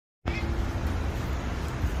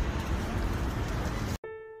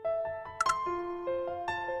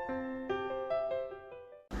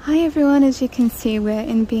Hi everyone, as you can see we're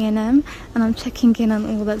in B&M and I'm checking in on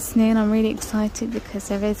all that's new, and I'm really excited because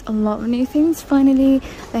there is a lot of new things. Finally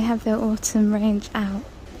they have their autumn range out.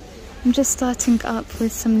 I'm just starting up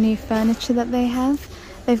with some new furniture that they have.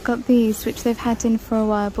 They've got these which they've had in for a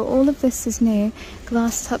while, but all of this is new.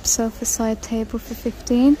 Glass top sofa side table for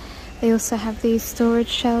 $15. They also have these storage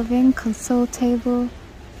shelving, console table.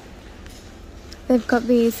 They've got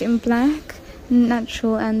these in black,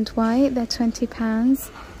 natural and white. They're £20.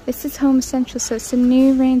 This is Home Essentials, so it's a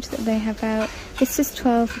new range that they have out. This is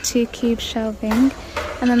 $12 for 2 cube shelving,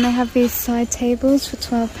 and then they have these side tables for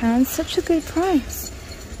 £12. Such a good price.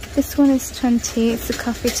 This one is $20. It's a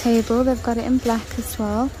coffee table. They've got it in black as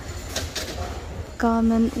well.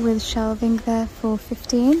 Garment with shelving there for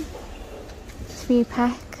 $15.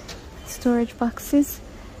 3-pack storage boxes.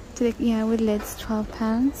 With lids,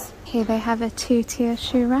 £12. Here they have a 2-tier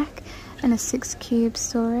shoe rack and a 6-cube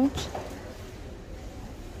storage.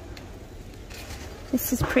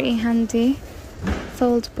 This is pretty handy.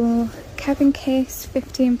 Foldable cabin case,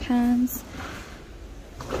 £15.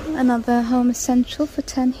 Another home essential for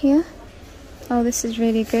 $10 here. Oh, this is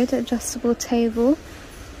really good. Adjustable table,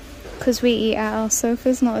 because we eat at our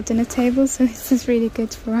sofas, not a dinner table, so this is really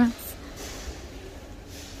good for us.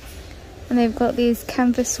 And they've got these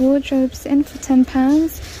canvas wardrobes in for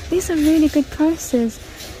 £10. These are really good prices.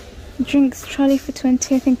 Drinks trolley for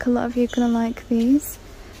 $20. I think a lot of you are going to like these.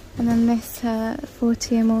 And then this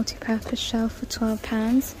 4-tier multi-purpose shelf for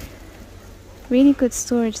 £12. Really good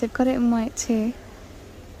storage. They've got it in white too.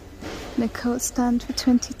 The coat stand for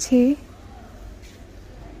 $22.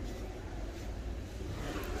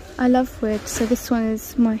 I love wood, so this one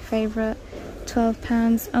is my favourite.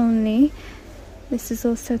 £12 only. This is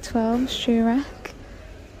also $12. Shoe rack,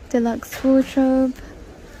 deluxe wardrobe.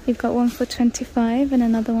 You've got one for $25 and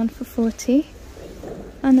another one for $40,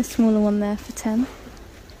 and a smaller one there for $10.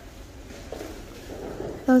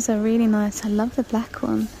 Those are really nice. I love the black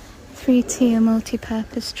one. 3-tier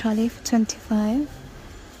multi-purpose trolley for $25.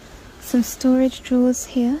 Some storage drawers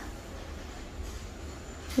here.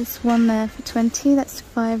 There's one there for $20. That's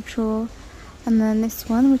 5 drawer. And then this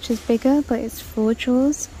one, which is bigger, but it's 4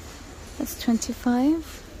 drawers. That's $25.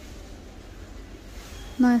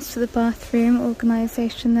 Nice for the bathroom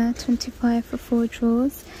organisation there. $25 for 4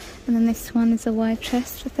 drawers. And then this one is a wide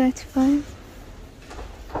chest for $35.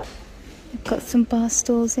 We've got some bar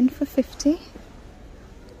stools in for $50.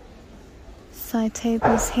 Side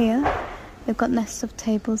tables here. They've got nest of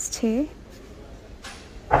tables too.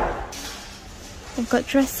 They've got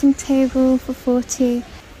dressing table for $40.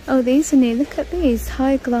 Oh, these are new. Look at these.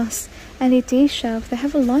 High gloss LED shelf. They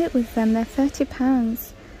have a light with them. They're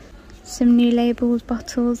 £30. Some new labelled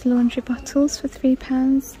bottles, laundry bottles for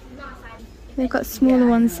 £3. They've got smaller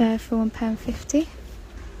ones there for £1.50.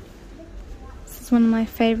 This is one of my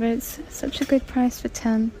favourites. Such a good price for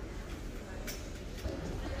 $10.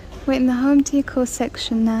 We're in the home decor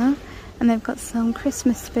section now, and they've got some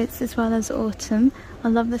Christmas bits as well as autumn. I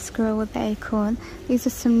love the squirrel with the acorn. These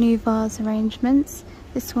are some new vase arrangements.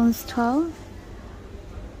 This one's $12.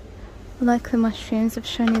 I like the mushrooms. I've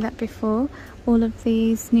shown you that before. All of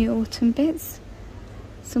these new autumn bits.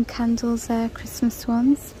 Some candles there, Christmas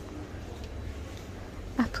ones.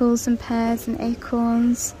 Apples and pears and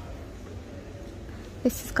acorns.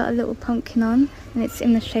 This has got a little pumpkin on, and it's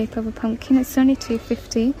in the shape of a pumpkin. It's only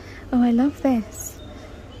 $2.50. Oh, I love this.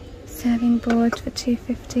 Serving board for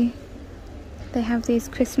 $2.50. They have these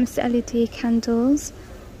Christmas LED candles.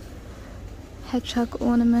 Hedgehog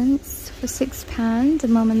ornaments for £6, the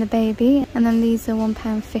mum and the baby. And then these are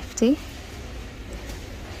 £1.50.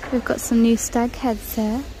 We've got some new stag heads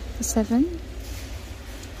there for $7.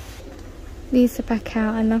 These are back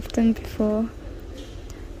out. I loved them before.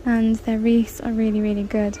 And their wreaths are really, really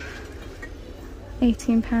good.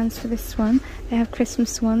 £18 for this one. They have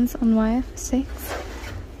Christmas ones on wire for $6.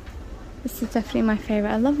 This is definitely my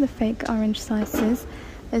favourite. I love the fake orange slices.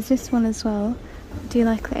 There's this one as well. I do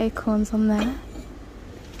like the acorns on there.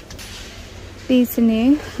 These are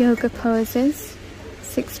new. Yoga poses.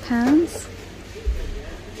 £6.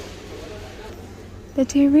 They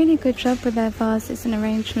do a really good job with their vases and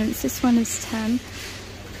arrangements. This one is $10.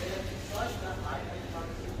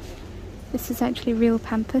 This is actually real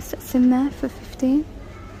Pampers that's in there for $15.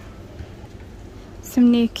 Some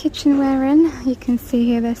new kitchenware in. You can see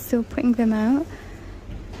here they're still putting them out.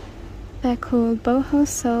 They're called Boho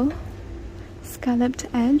Soul Scalloped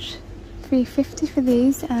Edge. $3.50 for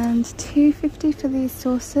these and $2.50 for these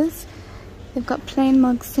saucers. They've got plain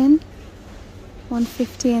mugs in.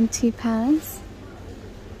 $1.50 and £2.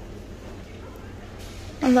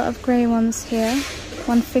 A lot of grey ones here.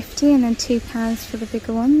 $1.50 and then £2 for the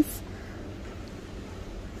bigger ones.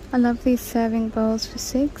 I love these serving bowls for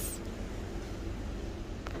 £6.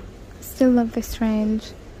 Still love this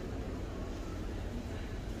range.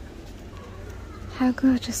 How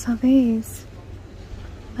gorgeous are these?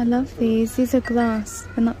 I love these. These are glass,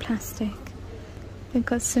 they're not plastic. They've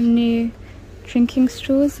got some new drinking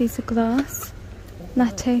straws. These are glass.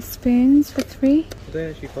 Latte spoons for £3.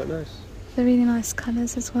 They're actually quite nice. They're really nice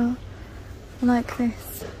colours as well. I like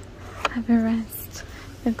this. Have a rest.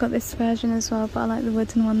 They've got this version as well, but I like the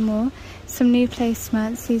wooden one more. Some new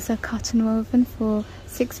placemats. These are cotton woven for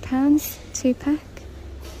 £6, 2-pack.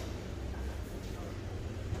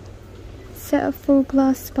 Set of full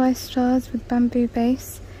glass spice jars with bamboo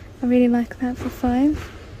base. I really like that for £5.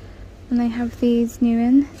 And they have these new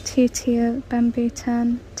in 2-tier bamboo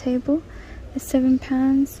turn table for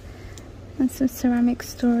 £7. And some ceramic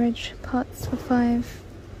storage pots for £5.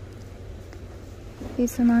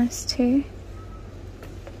 These are nice too.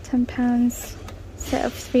 £10. Set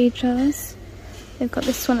of 3 jars. They've got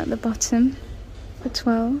this one at the bottom for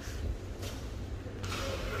 £12.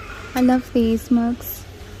 I love these mugs.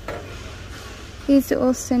 These are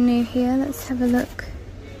also new here. Let's have a look.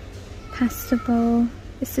 Pasta bowl.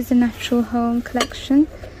 This is a natural home collection.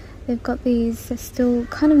 They've got these. They're still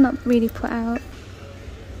kind of not really put out.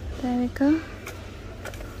 There we go.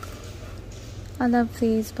 I love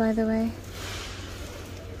these, by the way.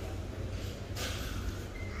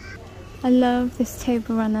 I love this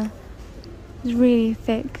table runner. It's really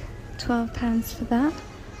thick. £12 for that.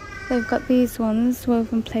 They've got these ones,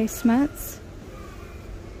 woven placemats.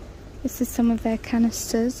 This is some of their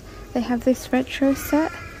canisters. They have this retro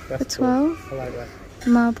set for £12. Cool. I like that.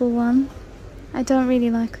 Marble one. I don't really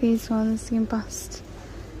like these ones, the embossed.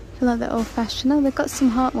 I feel like they're old fashioned. Oh, they've got some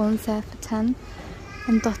heart ones there for £10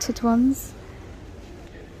 and dotted ones.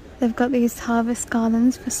 They've got these harvest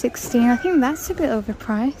garlands for £16. I think that's a bit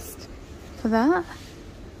overpriced for that.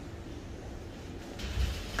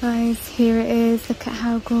 Guys, here it is. Look at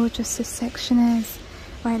how gorgeous this section is.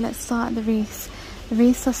 Right, let's start at the wreaths. The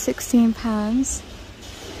wreaths are £16.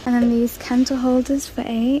 And then these candle holders for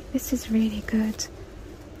 £8. This is really good.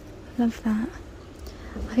 Love that.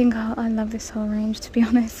 I think I love this whole range, to be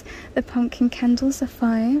honest. The pumpkin candles are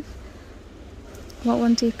 £5. What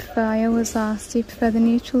one do you prefer? I always ask, do you prefer the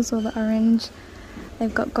neutrals or the orange?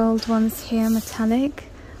 They've got gold ones here, metallic.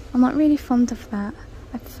 I'm not really fond of that.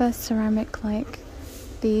 I prefer ceramic like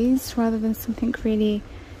these rather than something really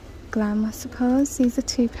glam, I suppose. These are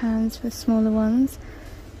 £2 for the smaller ones.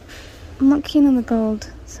 I'm not keen on the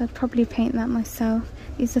gold, so I'd probably paint that myself.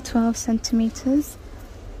 These are 12 centimetres.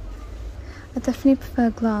 I definitely prefer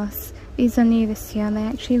glass. These are new this year and they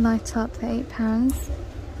actually light up. They're £8.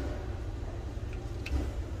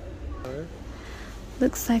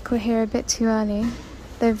 Looks like we're here a bit too early.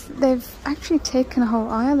 They've actually taken a whole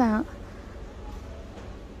aisle out.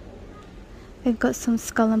 They've got some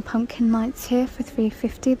skull and pumpkin lights here for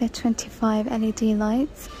 £3.50. They're 25 LED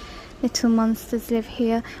lights. Little monsters live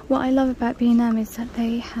here. What I love about B&M is that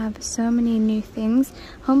they have so many new things.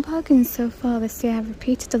 Home Bargains so far this year have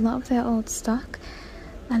repeated a lot of their old stock.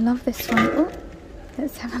 I love this one. Oh,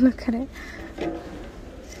 let's have a look at it.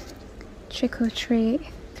 Trick or treat,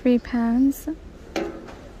 £3.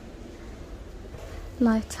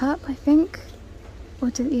 Light up, I think. Or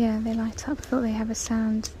yeah, they light up. I thought they have a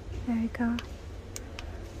sound. There we go.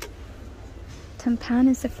 £10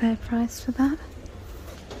 is the fair price for that.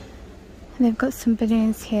 And they've got some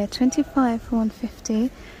balloons here, 25 for £1.50,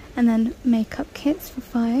 and then makeup kits for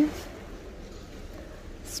 £5.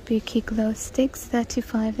 Spooky glow sticks,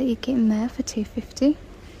 35 that you get in there for £2.50.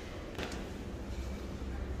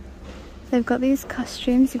 They've got these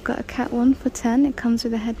costumes. You've got a cat one for £10. It comes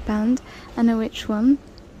with a headband and a witch one.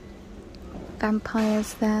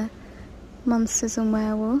 Vampires there, monsters and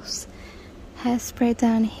werewolves. Hairspray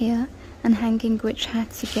down here and hanging witch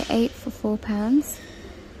hats. You get 8 for £4.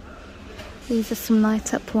 These are some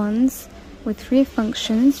light up ones with 3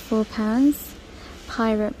 functions, £4.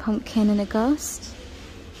 Pirate, pumpkin and a ghost.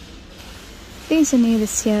 These are new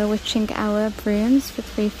this year, witching hour brooms for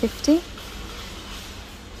 £3.50.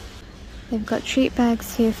 They've got treat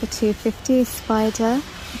bags here for £2.50, a spider,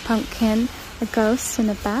 a pumpkin, a ghost and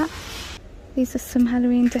a bat. These are some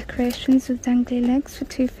Halloween decorations with dangly legs for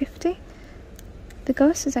 £2.50. The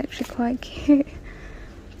ghost is actually quite cute.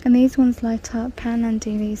 And these ones light up. Poundland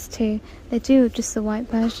do these too. They do with just the white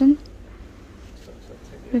version.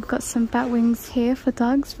 We've got some bat wings here for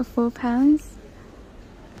dogs for £4.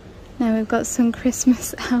 Now we've got some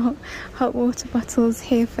Christmas out hot water bottles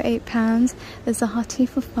here for £8. There's a hottie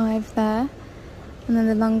for £5 there. And then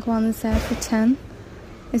the long ones there for £10.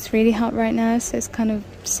 It's really hot right now, so it's kind of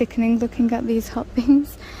sickening looking at these hot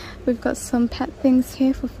things. We've got some pet things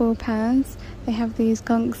here for £4. They have these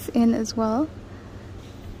gunks in as well.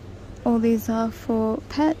 All these are for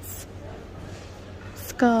pets.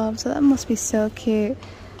 Scarves, oh, that must be so cute.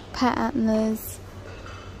 Pet antlers,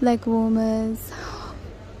 leg warmers,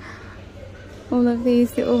 all of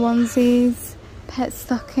these little onesies, pet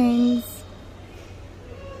stockings.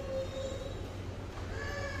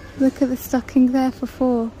 Look at the stocking there for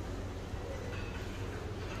 £4.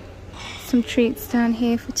 Some treats down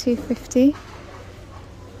here for £2.50.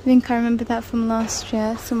 I think I remember that from last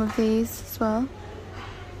year, some of these as well.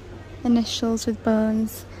 Initials with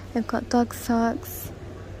bones. They've got dog socks,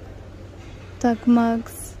 dog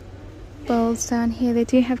mugs, bowls down here. They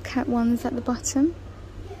do have cat ones at the bottom.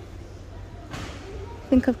 I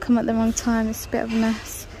think I've come at the wrong time, it's a bit of a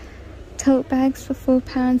mess. Tote bags for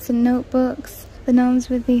 £4 and notebooks. The gnomes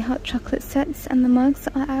with the hot chocolate sets and the mugs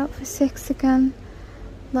are out for £6 again.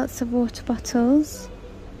 Lots of water bottles.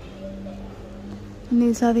 And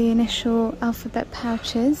these are the initial alphabet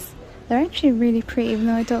pouches. They're actually really pretty, even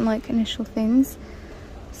though I don't like initial things.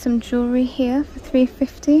 Some jewellery here for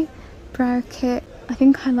 £3.50. Brow kit. I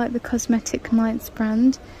think I like the Cosmetic Nights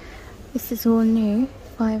brand. This is all new,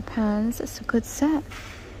 £5. It's a good set.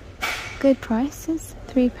 Good prices.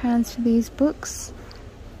 £3 for these books.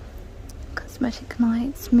 Cosmetic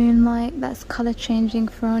Nights, Moonlight, that's colour changing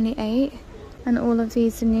for only £8. And all of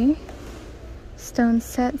these are new. Stone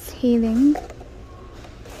sets, healing.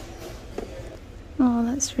 Oh,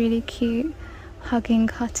 that's really cute. Hugging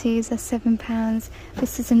hotties are £7.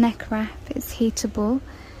 This is a neck wrap, it's heatable.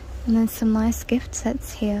 And then some nice gift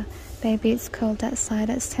sets here. Baby, it's cold outside,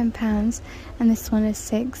 that's £10. And this one is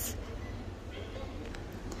 £6.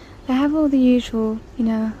 They have all the usual, you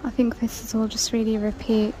know, I think this is all just really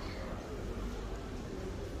repeat.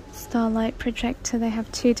 Starlight projector, they have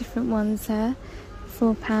 2 different ones there,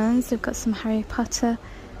 £4. They've got some Harry Potter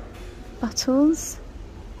bottles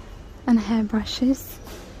and hairbrushes.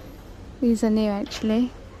 These are new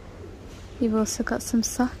actually. You've also got some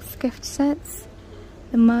socks, gift sets,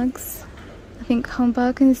 the mugs. I think Home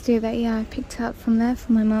Bargains do that, yeah, I picked it up from there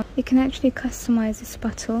for my mum. You can actually customise this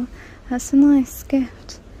bottle, that's a nice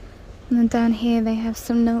gift. And then down here they have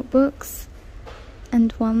some notebooks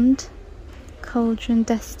and wand. Cauldron,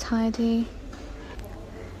 desk tidy.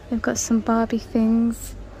 They've got some Barbie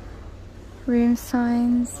things, room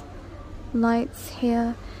signs, lights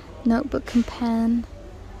here, notebook and pen,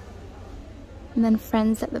 and then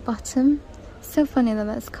friends at the bottom. So funny that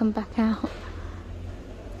that's come back out.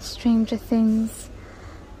 Stranger Things.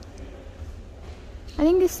 I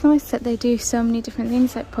think it's nice that they do so many different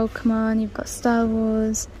things like Pokemon, you've got Star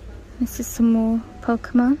Wars. This is some more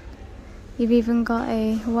Pokemon. You've even got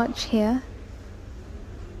a watch here.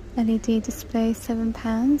 LED display,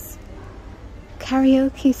 £7.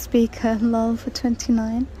 Karaoke speaker, lol, for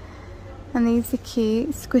 £29. And these are cute,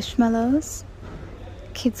 Squishmallows.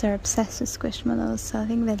 Kids are obsessed with Squishmallows, so I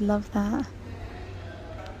think they'd love that.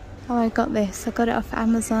 Oh, I got this. I got it off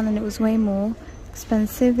Amazon and it was way more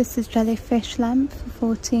expensive. This is jellyfish lamp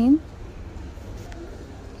for £14.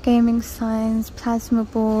 Gaming signs, plasma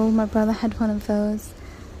ball. My brother had one of those.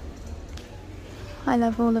 I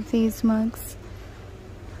love all of these mugs.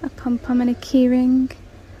 A pom-pom and a keyring.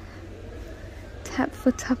 Tap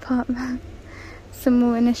for top up. Some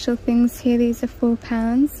more initial things here. These are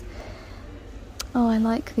 £4. Oh, I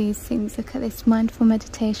like these things. Look at this, mindful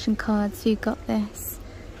meditation cards. You got this.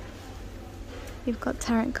 You've got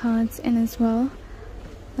tarot cards in as well.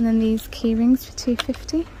 And then these key rings for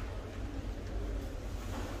 £2.50.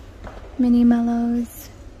 Mini mellows.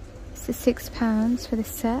 This is £6 for the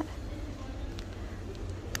set.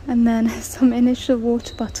 And then some initial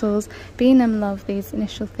water bottles. B&M love these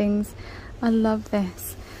initial things. I love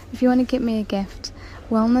this. If you want to get me a gift,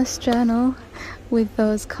 wellness journal with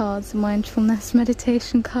those cards, mindfulness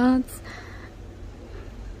meditation cards.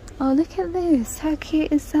 Oh, look at this. How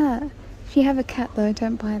cute is that? If you have a cat though,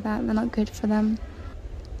 don't buy that. They're not good for them.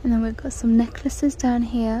 And then we've got some necklaces down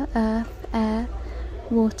here. Earth, air,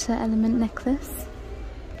 water element necklace.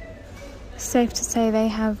 Safe to say they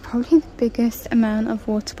have probably the biggest amount of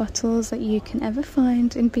water bottles that you can ever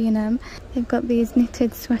find in B&M. They've got these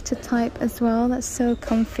knitted sweater type as well. That's so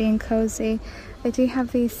comfy and cozy. They do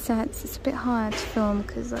have these sets. It's a bit hard to film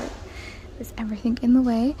because there's everything in the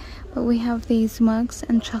way. But we have these mugs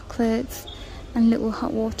and chocolates and little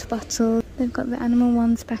hot water bottles. They've got the animal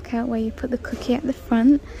ones back out where you put the cookie at the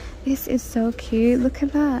front. This is so cute. Look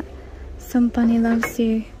at that. Some bunny loves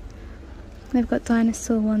you. They've got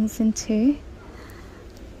dinosaur ones in too.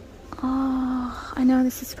 Oh, I know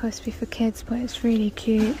this is supposed to be for kids, but it's really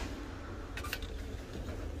cute.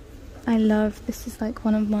 I love, this is like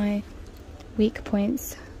one of my weak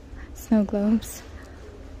points. snow globes.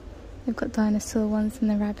 They've got dinosaur ones and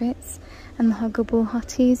the rabbits, and the huggable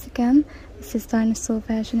hotties again. This is dinosaur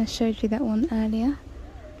version, I showed you that one earlier.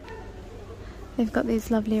 They've got these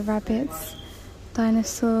lovely rabbits,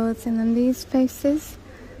 dinosaurs, and then these faces.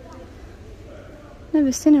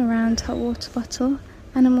 Never seen a round hot water bottle.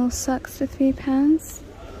 Animal sucks for £3.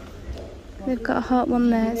 They've got a heart one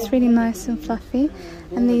there, it's really nice and fluffy.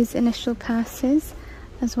 And these initial purses,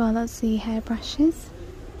 as well as the hairbrushes.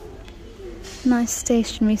 Nice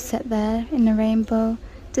stationery set there in a rainbow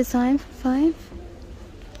design for £5.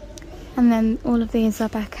 And then all of these are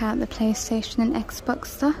back out, the PlayStation and Xbox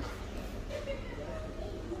stuff.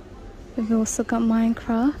 We've also got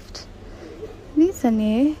Minecraft. These are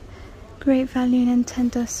new. Great value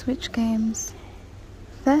Nintendo Switch games.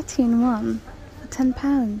 13-1 for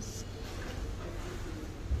 £10.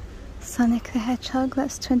 Sonic the Hedgehog,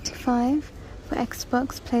 that's 25 for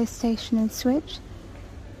Xbox, PlayStation and Switch.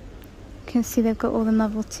 You can see they've got all the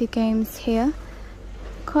novelty games here.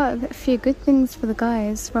 Quite a few good things for the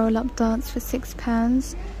guys. Roll up darts for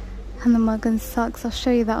 £6. And the mug and socks. I'll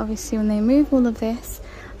show you that obviously when they move all of this.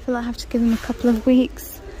 I feel like I have to give them a couple of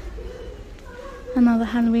weeks. Another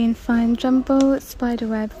Halloween find, jumbo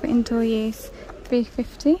spiderweb for indoor use,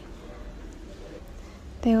 £3.50.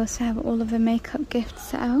 They also have all of the makeup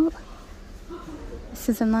gifts out. This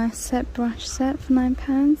is a nice set, brush set for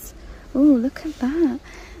 £9. Oh, look at that.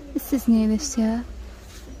 This is new this year.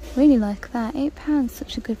 Really like that. £8,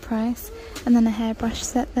 such a good price. And then a hairbrush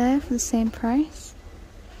set there for the same price.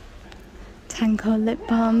 Tango lip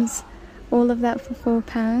balms, all of that for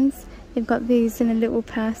 £4. You've got these in the little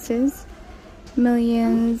purses.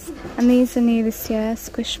 Millions, and these are new this year,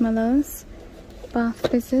 Squishmallows, bath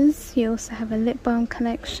fizzers. You also have a lip balm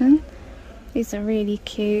collection. These are really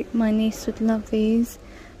cute, my niece would love these.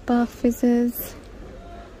 Bath fizzers.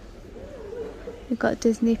 We've got a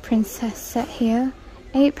Disney princess set here,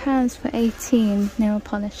 £8 for 18 nail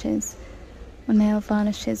polishes, or nail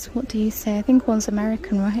varnishes, what do you say? I think one's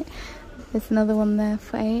American, right? There's another one there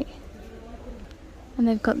for £8. And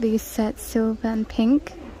they've got these sets, silver and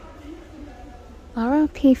pink.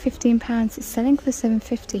 RRP £15, it's selling for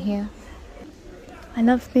 £7.50 here. I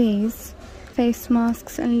love these face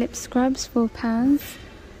masks and lip scrubs, £4.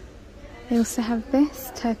 They also have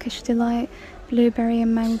this Turkish Delight blueberry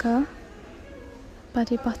and mango,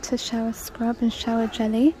 body butter shower scrub and shower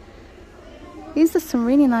jelly. These are some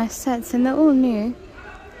really nice sets and they're all new.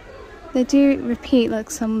 They do repeat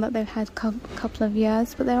like some that they've had a couple of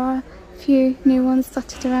years, but there are a few new ones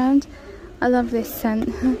dotted around. I love this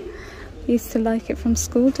scent. Used to like it from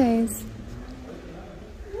school days.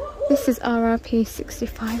 This is RRP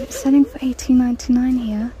 65. It's selling for $18.99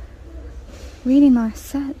 here. Really nice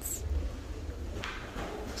sets.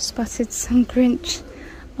 Spotted some Grinch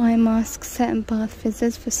eye mask set and bath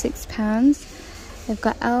fizzers for £6. They've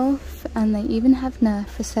got Elf and they even have Nerf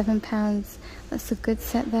for £7. That's a good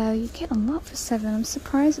set there. You get a lot for £7. I'm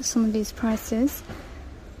surprised at some of these prices.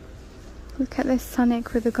 Look at this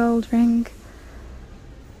Sonic with a gold ring.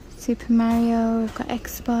 Super Mario, we've got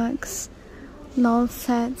Xbox, LOL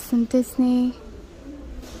sets and Disney,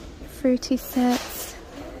 fruity sets,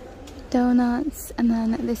 donuts, and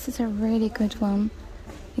then this is a really good one.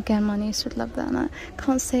 Again, my niece would love that, and I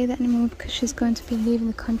can't say that anymore because she's going to be leaving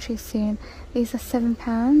the country soon. These are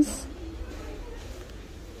 £7.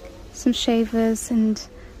 Some shavers and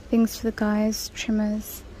things for the guys,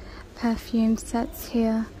 trimmers, perfume sets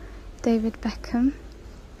here, David Beckham.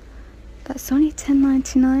 That's only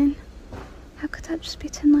 $10.99. How could that just be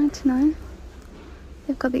 $10.99?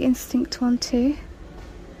 They've got the Instinct one too.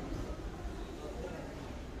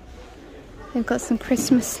 They've got some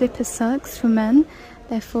Christmas slipper socks for men.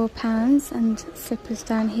 They're £4, and slippers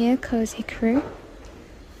down here, Cozy Crew.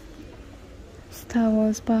 Star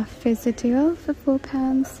Wars Bath Fizzer Duo for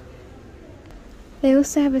 £4. They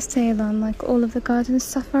also have a sale on like all of the garden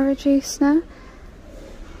stuff are reduced now.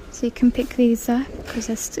 So you can pick these up because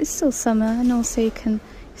it's still summer, and also you can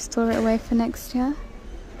store it away for next year.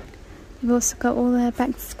 We've also got all their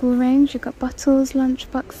back to school range. You've got bottles,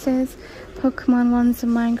 lunch boxes, Pokemon ones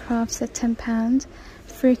and Minecrafts at £10.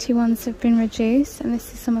 Fruity ones have been reduced, and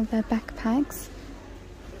this is some of their backpacks.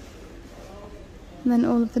 And then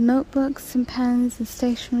all of the notebooks and pens and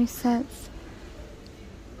stationery sets.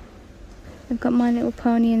 We've got My Little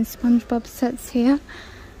Pony and SpongeBob sets here.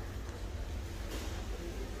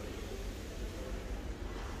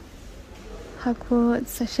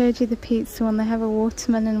 Hogwarts, I showed you the pizza one, they have a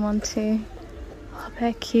watermelon one too. Oh,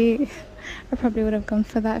 they're cute. I probably would have gone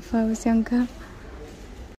for that if I was younger.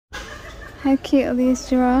 How cute are these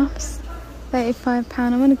giraffes?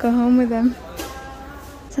 £35, I want to go home with them.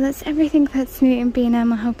 So that's everything that's new in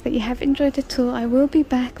B&M. I hope that you have enjoyed the tour. I will be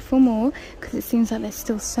back for more because it seems like there's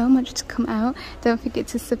still so much to come out. Don't forget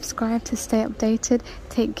to subscribe to stay updated.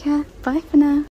 Take care. Bye for now.